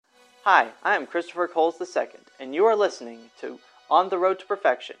Hi, I am Kristofer II, and you are listening to On the Road to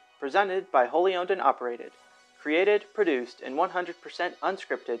Perfection, presented by Wholly Owned and Operated, created, produced, and 100%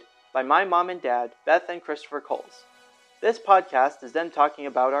 unscripted by my mom and dad, Beth and Kristofer Coles. This podcast is them talking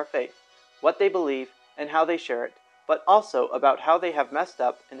about our faith, what they believe, and how they share it, but also about how they have messed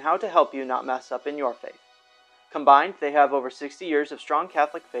up and how to help you not mess up in your faith. Combined, they have over 60 years of strong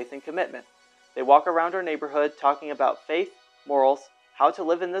Catholic faith and commitment. They walk around our neighborhood talking about faith, morals, how to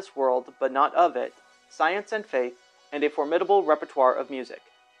live in this world but not of it, science and faith, and a formidable repertoire of music,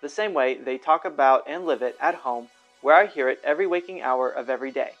 the same way they talk about and live it at home, where I hear it every waking hour of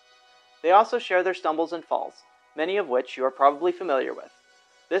every day. They also share their stumbles and falls, many of which you are probably familiar with.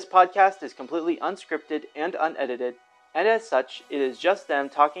 This podcast is completely unscripted and unedited, and as such, it is just them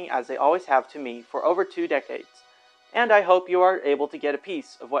talking as they always have to me for over 2 decades. And I hope you are able to get a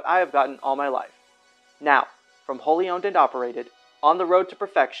piece of what I have gotten all my life. Now, from Wholly Owned and Operated, On the Road to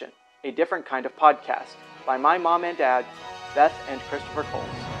Perfection, a different kind of podcast, by my mom and dad, Beth and Kristofer Coles.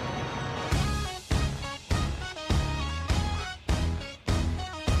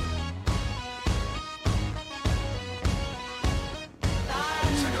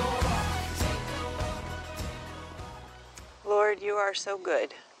 Lord, you are so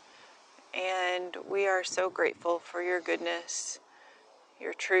good, and we are so grateful for your goodness,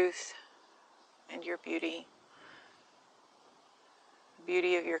 your truth, and your beauty. The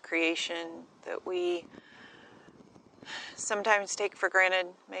beauty of your creation that we sometimes take for granted,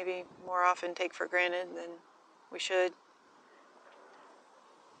 maybe more often take for granted than we should.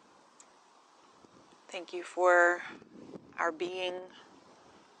 Thank you for our being.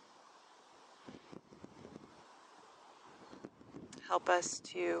 Help us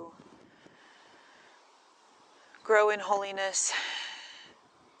to grow in holiness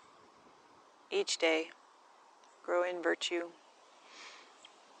each day, grow in virtue.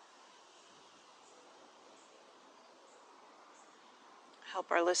 Help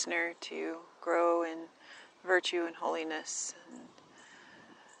our listener to grow in virtue and holiness, and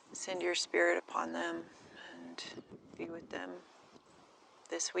send your Spirit upon them and be with them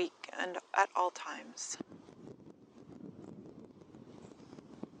this week and at all times.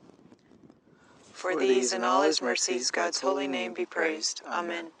 For these and all his mercies, God's holy name be praised.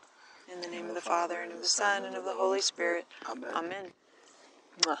 Amen. In the name of the Father, and of the Son, and of the Holy Spirit. Amen.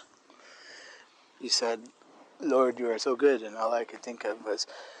 You said, Lord, you are so good, and all I could think of was,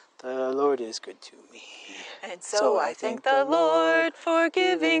 the Lord is good to me. And so I thank the Lord for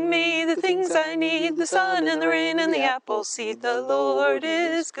giving me the things I need, the sun and the rain and the apple seed. The Lord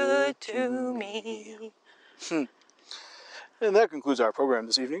is good to me. And that concludes our program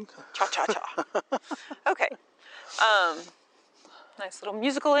this evening. Cha-cha-cha. Okay. Nice little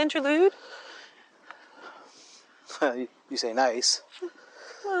musical interlude. You say nice.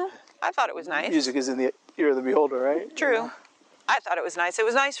 Well, I thought it was nice. Music is in the ear of the beholder, right? True. Yeah. I thought it was nice. It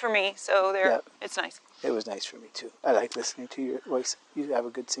was nice for me, so there. Yeah. It's nice. It was nice for me, too. I like listening to your voice. You have a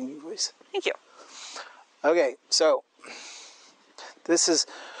good singing voice. Thank you. Okay, so this is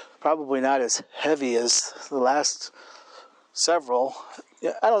probably not as heavy as the last several.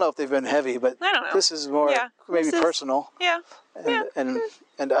 Yeah, I don't know if they've been heavy, but I don't know. This is more maybe personal. Yeah.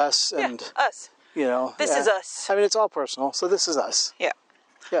 And us and us. You know. This is us. I mean, it's all personal, so this is us. Yeah.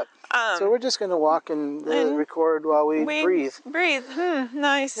 Yep. So we're just going to walk and record while we breathe. Breathe.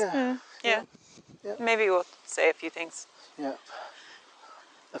 Nice. Yeah. Yeah. Yeah. Maybe we'll say a few things. Yeah.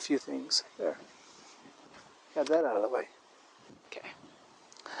 A few things. There. Got that out of the way. Okay.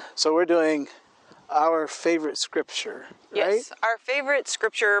 So we're doing our favorite scripture, right? Yes. Our favorite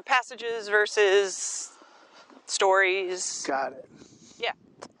scripture passages, verses, stories. Got it. Yeah.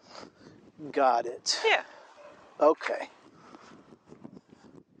 Got it. Yeah. Okay.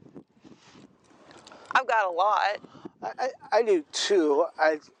 I've got a lot. I do too.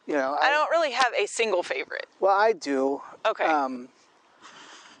 I don't really have a single favorite. Well, I do. Okay. And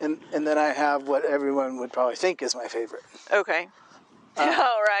then I have what everyone would probably think is my favorite. Okay.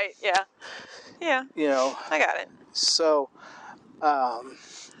 Oh, right. Yeah. Yeah. You know. I got it. So.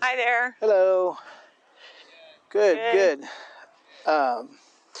 Hi there. Hello. Good.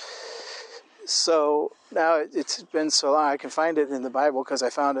 So now it's been so long, I can find it in the Bible because I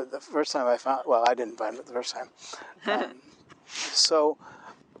found it the first time I didn't find it the first time.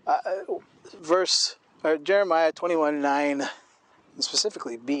 Jeremiah 21:9, and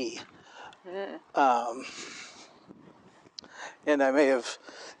specifically B. And I may have,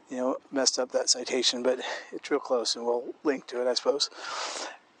 messed up that citation, but it's real close, and we'll link to it, I suppose.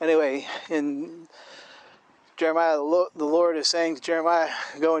 Anyway, in Jeremiah, the Lord is saying to Jeremiah,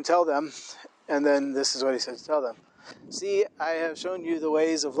 go and tell them. And then this is what he says to tell them. See, I have shown you the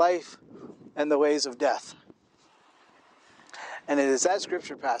ways of life and the ways of death. And it is that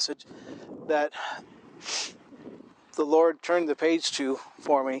scripture passage that the Lord turned the page to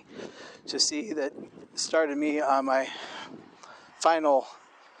for me to see that started me on my final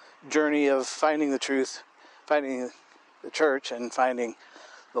journey of finding the truth, finding the church, and finding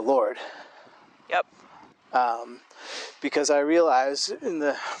the Lord. Yep. Because I realized in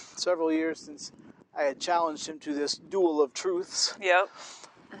the several years since I had challenged him to this duel of truths, Yep.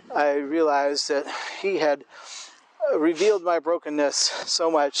 I realized that he had revealed my brokenness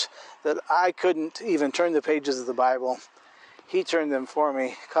so much that I couldn't even turn the pages of the Bible. He turned them for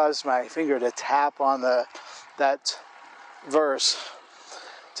me, caused my finger to tap on that verse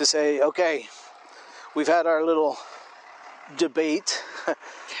to say, okay, we've had our little debate,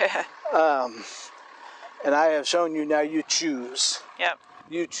 and I have shown you, now you choose. Yep.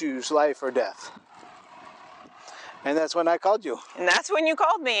 You choose life or death. And that's when I called you. And that's when you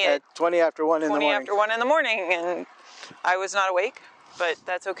called me At 20 after 1 in the morning. 20 after 1 in the morning, and I was not awake, but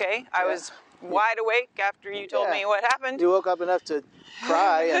that's okay. I was wide awake after you told me what happened. You woke up enough to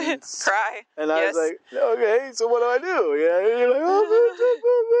cry and cry. And I was like, okay, so what do I do? Yeah, and you're like,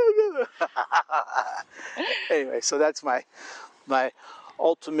 oh. Anyway, so that's my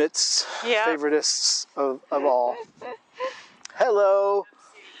ultimates, favoritists of all. Hello.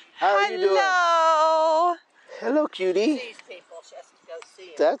 How are you doing? Hello. Hello, cutie. These people, she has to go see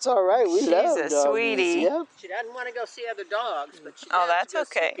them. That's all right. We love She's a doggies. sweetie. Yep. She doesn't want to go see other dogs, but she Oh, does that's go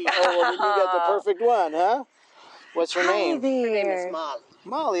see okay. people. Oh, well, then you got the perfect one, huh? What's her name? Her name is Molly.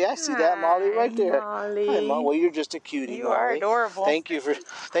 Molly, I see that Molly right there. Molly. Hi, Molly. Well, you're just a cutie, You Molly. are adorable. Thank you for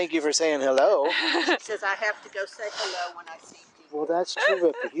saying hello. She says I have to go say hello when I see people. Well, that's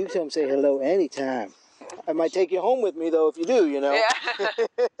terrific. You can say hello anytime. I might take you home with me, though, if you do, you know. Yeah.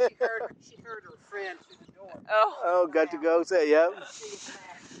 She heard her friend through the door. Oh, got to go say, yep.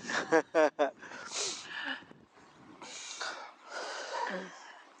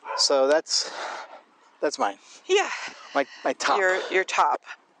 So that's mine. Yeah. My top. Your top.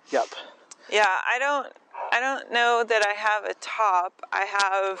 Yep. Yeah, I don't know that I have a top. I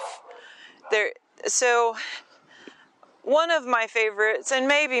have there. So one of my favorites, and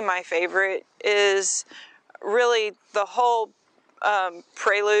maybe my favorite, is really the whole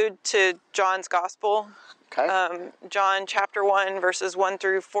prelude to John's Gospel. Okay. John chapter 1, verses 1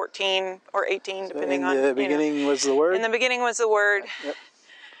 through 14 or 18, depending on. In the beginning was the Word. In the beginning was the Word. Yep.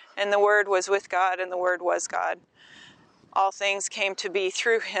 And the Word was with God, and the Word was God. All things came to be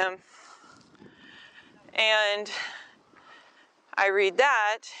through him. And I read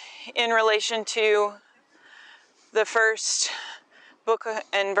that in relation to the first book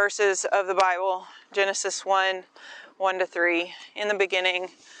and verses of the Bible, Genesis 1, 1 to 3. In the beginning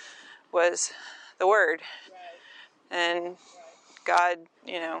was the Word. And God,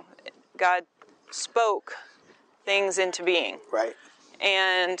 God spoke things into being. Right.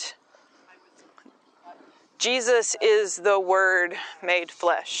 And Jesus is the Word made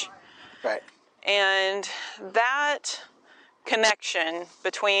flesh. Right. And that connection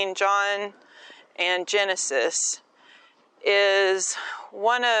between John and Genesis is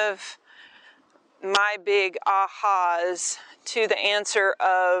one of my big ahas to the answer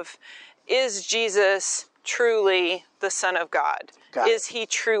of, is Jesus truly the Son of God? Is he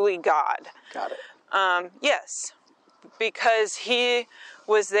truly God? Got it. Yes, because he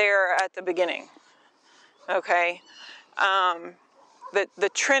was there at the beginning. Okay? The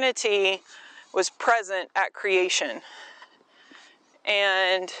Trinity was present at creation.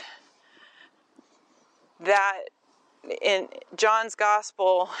 And that in John's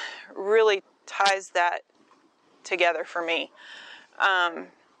Gospel really ties that together for me.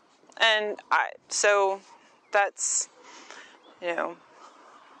 So that's, No,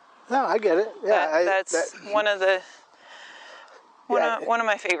 I get it. Yeah, that's one of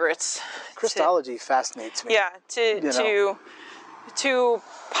my favorites. Christology fascinates me. Yeah, to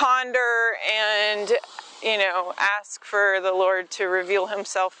ponder and ask for the Lord to reveal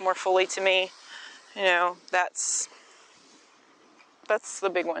himself more fully to me. That's the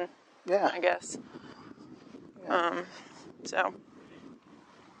big one. Yeah. I guess. Yeah. So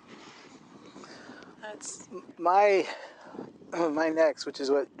that's my next, which is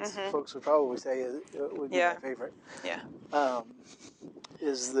what folks would probably say would be my favorite. Yeah.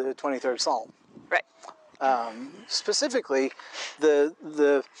 Is the 23rd Psalm. Right. Specifically,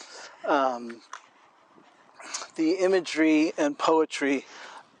 the imagery and poetry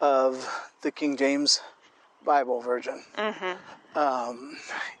of the King James Bible version.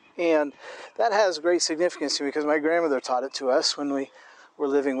 And that has great significance to me because my grandmother taught it to us when we were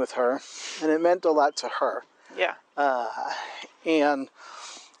living with her, and it meant a lot to her. Yeah. And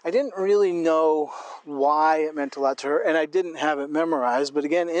I didn't really know why it meant a lot to her, and I didn't have it memorized. But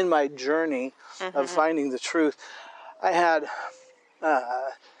again, in my journey of finding the truth, I had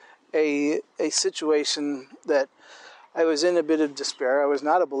a situation that I was in a bit of despair. I was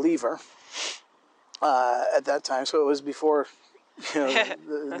not a believer at that time, so it was before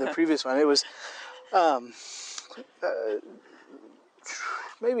the previous one. It was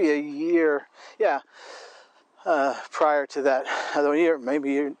maybe a year, prior to that, a year,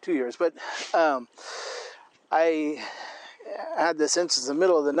 maybe 2 years. But I had this instance in the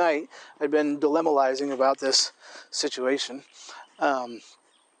middle of the night. I'd been dilemmatizing about this situation, and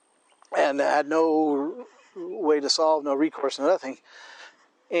had no way to solve, no recourse, no nothing.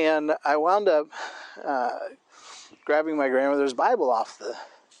 And I wound up grabbing my grandmother's Bible off the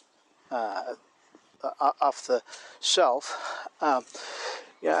shelf.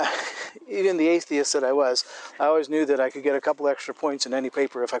 Even the atheist that I was, I always knew that I could get a couple extra points in any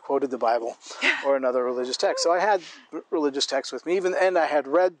paper if I quoted the Bible or another religious text. So I had religious texts with me, and I had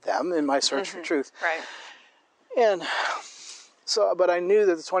read them in my search for truth. Right. And so, but I knew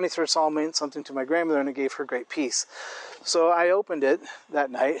that the 23rd Psalm meant something to my grandmother, and it gave her great peace. So I opened it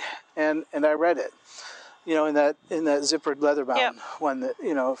that night, and I read it, in that zippered leather-bound one that,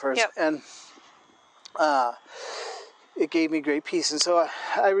 first. Yep. And it gave me great peace. And so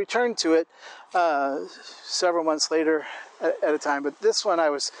I returned to it several months later at a time. But this one, I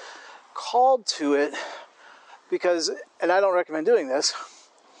was called to it because, and I don't recommend doing this,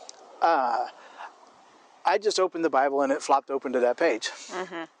 I just opened the Bible and it flopped open to that page.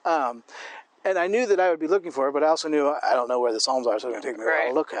 And I knew that I would be looking for it, but I also knew I don't know where the Psalms are, so it's going to take me a while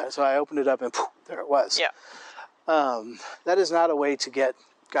to look at it. So I opened it up and poof, there it was. Yeah. That is not a way to get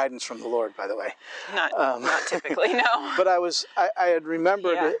guidance from the Lord, by the way. Not typically, no. But I had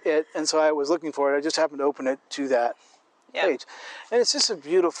remembered it, and so I was looking for it. I just happened to open it to that page. And it's just a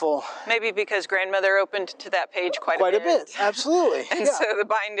beautiful... Maybe because grandmother opened to that page quite a bit. Absolutely. And so the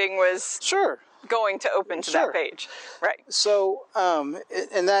binding was going to open to that page. Right. So,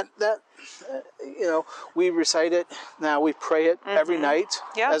 and that we recite it now. We pray it every night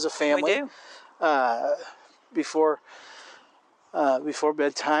as a family. We do. Before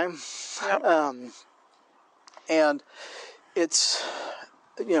bedtime. Yep. And it's,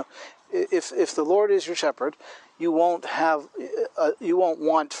 if the Lord is your shepherd, you won't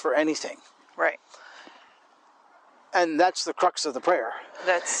want for anything. Right. And that's the crux of the prayer.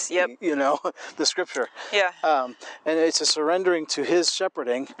 That's, the scripture. Yeah. And it's a surrendering to his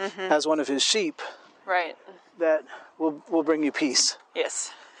shepherding as one of his sheep. Right. That will bring you peace.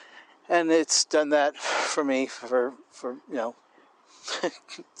 Yes. And it's done that for me for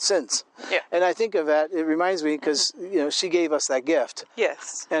since. Yeah. And I think of that, it reminds me because, she gave us that gift.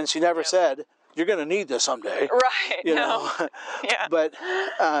 Yes. And she never said, you're going to need this someday. Right. Yeah. But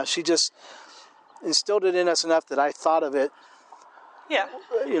she just instilled it in us enough that I thought of it,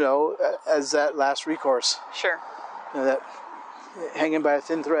 as that last recourse. Sure. That hanging by a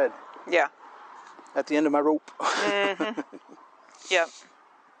thin thread. Yeah. At the end of my rope. Yep.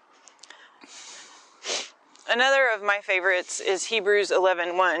 Another of my favorites is Hebrews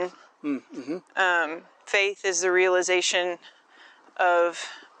 11:1. Faith is the realization of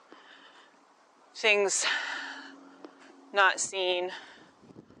things not seen.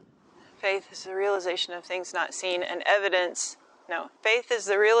 Faith is the realization of things not seen, and evidence. No, faith is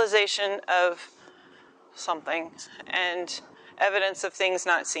the realization of something, and evidence of things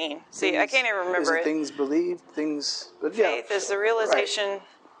not seen. See, I can't even remember it. Things believed, things... Faith is the realization...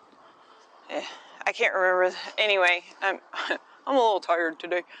 Right. I can't remember. Anyway, I'm a little tired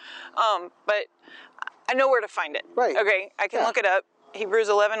today. But I know where to find it. Right. Okay, I can look it up. Hebrews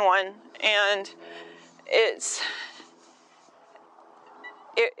 11:1, and it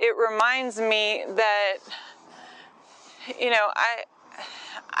reminds me that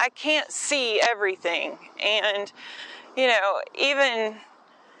I can't see everything, and even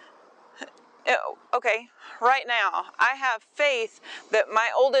right now, I have faith that my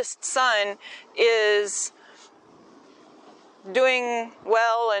oldest son is doing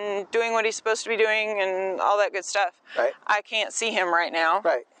well and doing what he's supposed to be doing and all that good stuff. Right. I can't see him right now.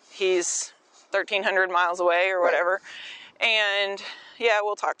 Right. He's 1,300 miles away or whatever. Right. And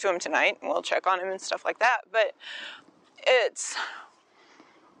we'll talk to him tonight and we'll check on him and stuff like that. But it's,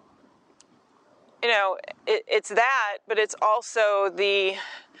 it's that, but it's also the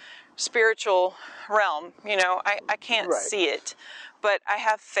spiritual realm. I can't see it, but I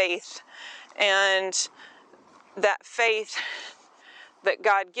have faith, and that faith that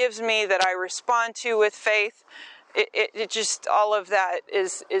God gives me, that I respond to with faith, it just, all of that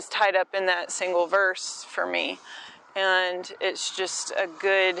is tied up in that single verse for me. And it's just a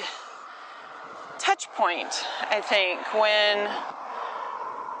good touch point, I think, when,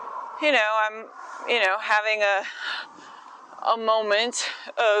 I'm, having a moment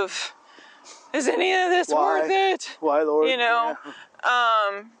of, is any of this worth it? Why, Lord? Yeah,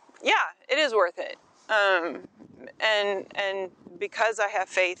 it is worth it. And because I have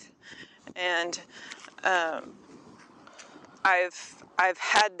faith, and I've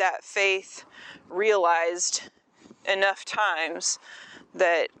had that faith realized enough times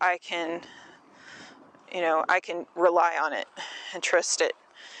that I can rely on it and trust it.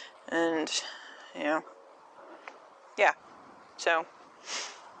 And, yeah. So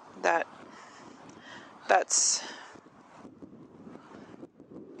that's.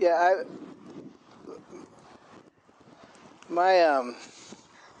 Yeah,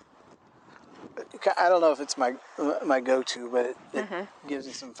 I don't know if it's my go-to, but it gives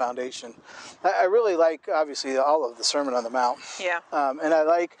me some foundation. I really like, obviously, all of the Sermon on the Mount. Yeah. And I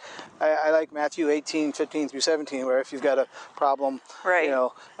like Matthew 18:15-17, where if you've got a problem, Right.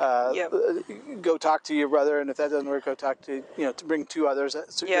 Go talk to your brother, and if that doesn't work, go talk to to bring 2 others,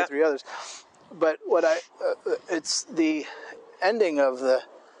 2 or 3 others. But what it's the ending of the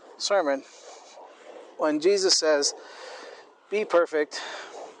sermon when Jesus says, "Be perfect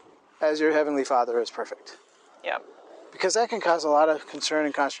as your heavenly Father is perfect." Yeah. Because that can cause a lot of concern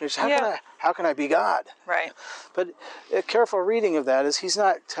and consternation. How can I be God? Right. But a careful reading of that is he's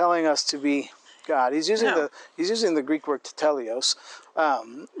not telling us to be God. He's using the Greek word teleios,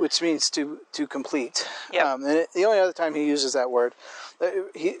 which means to complete. Yep. And the only other time he uses that word,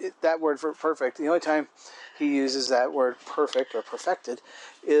 that word for perfect, the only time he uses that word perfect or perfected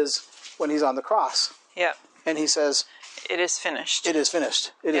is when he's on the cross. Yep. And he says, "It is finished. It is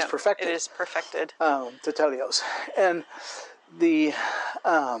finished. It is perfected." It is perfected. Teleios. And we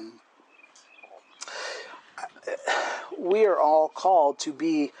are all called to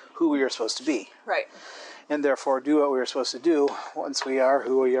be who we are supposed to be. Right. And therefore do what we are supposed to do once we are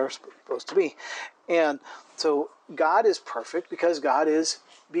who we are supposed to be. And so God is perfect because God is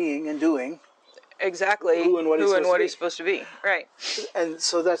being and doing exactly who and what he's supposed to be. Right. And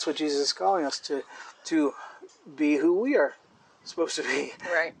so that's what Jesus is calling us to be who we are supposed to be.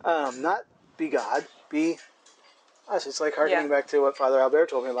 Right. Not be God, be us. It's like harkening back to what Father Albert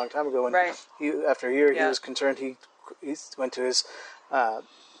told me a long time ago when after a year he was concerned, he went to his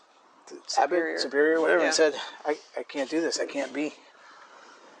superior, whatever, and said, I can't do this. I can't be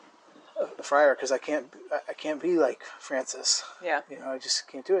a friar because I can't be like Francis. Yeah. I just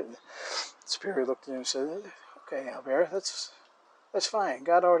can't do it. And the superior looked at him and said, "Okay, Albert, that's fine.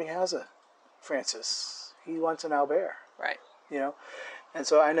 God already has a Francis. He wants an Albert." Right. And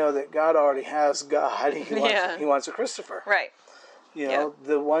so I know that God already has God. He wants a Kristofer. Right.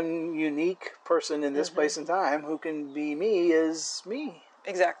 The one unique person in this place and time who can be me is me.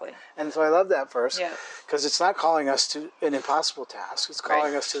 Exactly. And so I love that verse. Yeah. Because it's not calling us to an impossible task. It's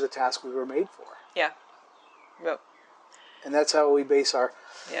calling us to the task we were made for. Yeah. Yep. And that's how we base our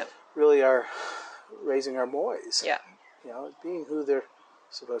raising our boys. Yeah. Being who they're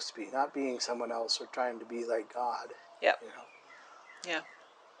supposed to be, not being someone else or trying to be like God. Yep. Yeah.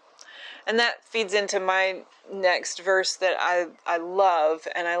 And that feeds into my next verse that I love,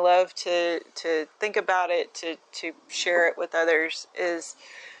 and I love to think about it, to share it with others, is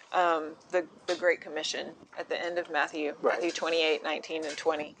the Great Commission at the end of Matthew 28:19 and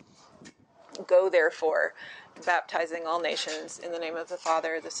 20. "Go therefore, baptizing all nations in the name of the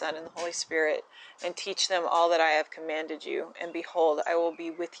Father, the Son, and the Holy Spirit, and teach them all that I have commanded you. And behold, I will be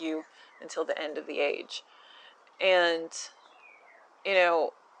with you until the end of the age." And,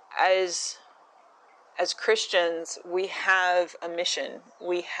 as Christians, we have a mission.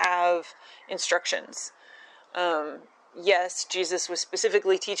 We have instructions. Yes, Jesus was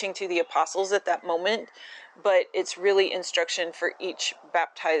specifically teaching to the apostles at that moment, but it's really instruction for each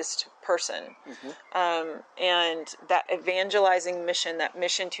baptized person. And that evangelizing mission, that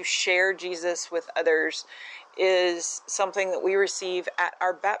mission to share Jesus with others, is something that we receive at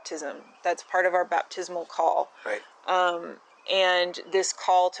our baptism. That's part of our baptismal call. Right. And this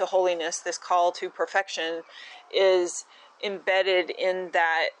call to holiness, this call to perfection, is embedded in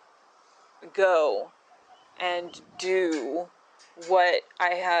that go and do what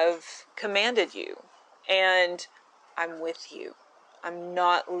I have commanded you. And I'm with you. I'm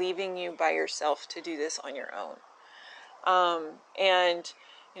not leaving you by yourself to do this on your own. And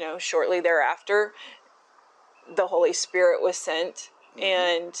shortly thereafter, the Holy Spirit was sent,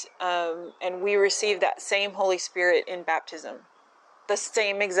 and we received that same Holy Spirit in baptism. the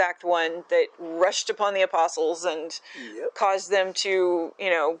same exact one that rushed upon the apostles and caused them to,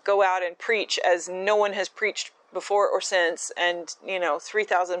 go out and preach as no one has preached before or since, and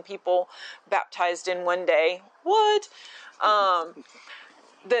 3,000 people baptized in one day. What?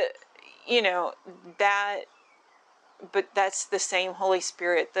 But that's the same Holy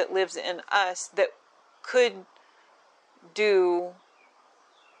Spirit that lives in us that could do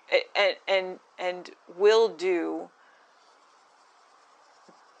and will do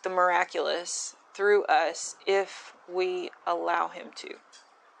the miraculous through us if we allow him to.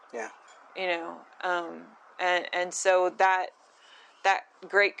 Yeah. And so that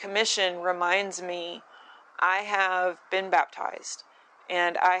Great Commission reminds me, I have been baptized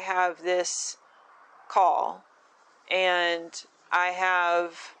and I have this call and I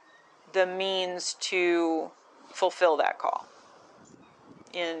have the means to fulfill that call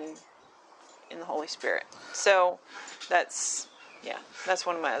in the Holy Spirit. So that's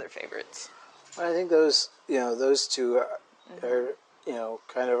one of my other favorites. I think those two are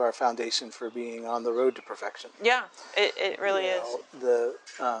kind of our foundation for being on the road to perfection. Yeah, it really is.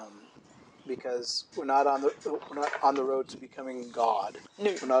 Because we're not on the road to becoming God.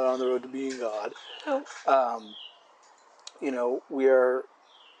 No. We're not on the road to being God. No. We are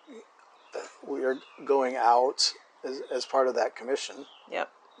going out as part of that commission. Yep.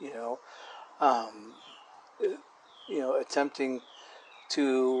 Attempting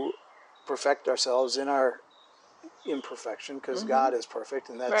to perfect ourselves in our imperfection, because God is perfect,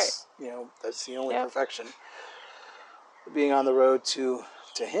 and that's right. That's the only perfection. Being on the road to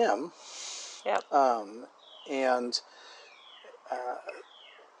Him. Yep. And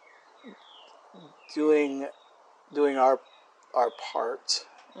doing our part.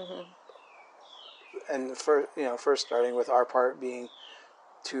 Mm-hmm. And first starting with our part being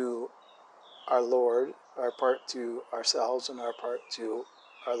to our Lord, our part to ourselves, and our part to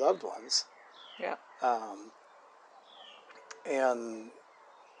our loved ones. Yeah. And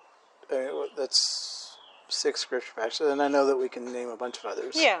that's 6 scripture passages, and I know that we can name a bunch of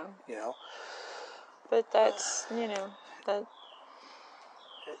others. Yeah. But that's, that.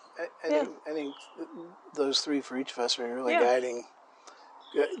 I think those 3 for each of us are really guiding.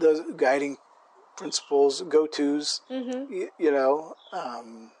 Those guiding principles, go-tos. Mm-hmm.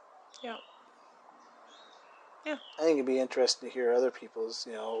 Yeah. I think it'd be interesting to hear other people's,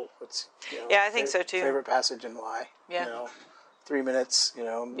 what's, I think so too. Favorite passage and why. Yeah. 3 minutes,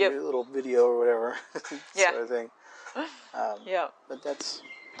 maybe a little video or whatever, sort of thing. But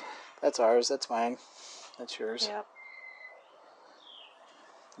that's ours. That's mine. That's yours. Yep.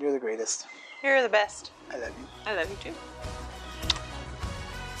 You're the greatest. You're the best. I love you. I love you too.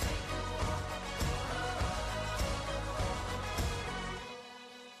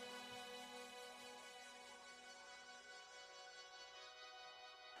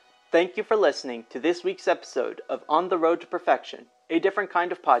 Thank you for listening to this week's episode of On the Road to Perfection, a different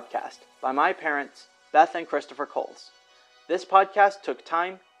kind of podcast by my parents, Beth and Kristofer Coles. This podcast took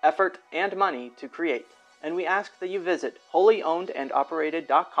time, effort, and money to create, and we ask that you visit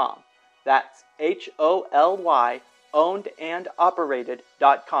holyownedandoperated.com. That's HOLY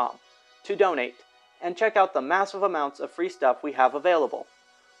ownedandoperated.com to donate and check out the massive amounts of free stuff we have available.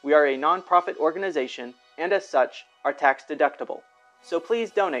 We are a non-profit organization and as such are tax deductible. So please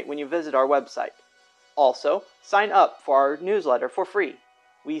donate when you visit our website. Also, sign up for our newsletter for free.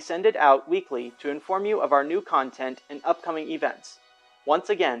 We send it out weekly to inform you of our new content and upcoming events. Once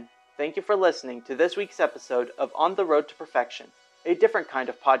again, thank you for listening to this week's episode of On the Road to Perfection, a different kind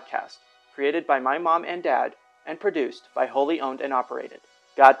of podcast, created by my mom and dad and produced by Wholly Owned and Operated.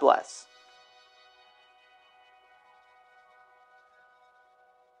 God bless.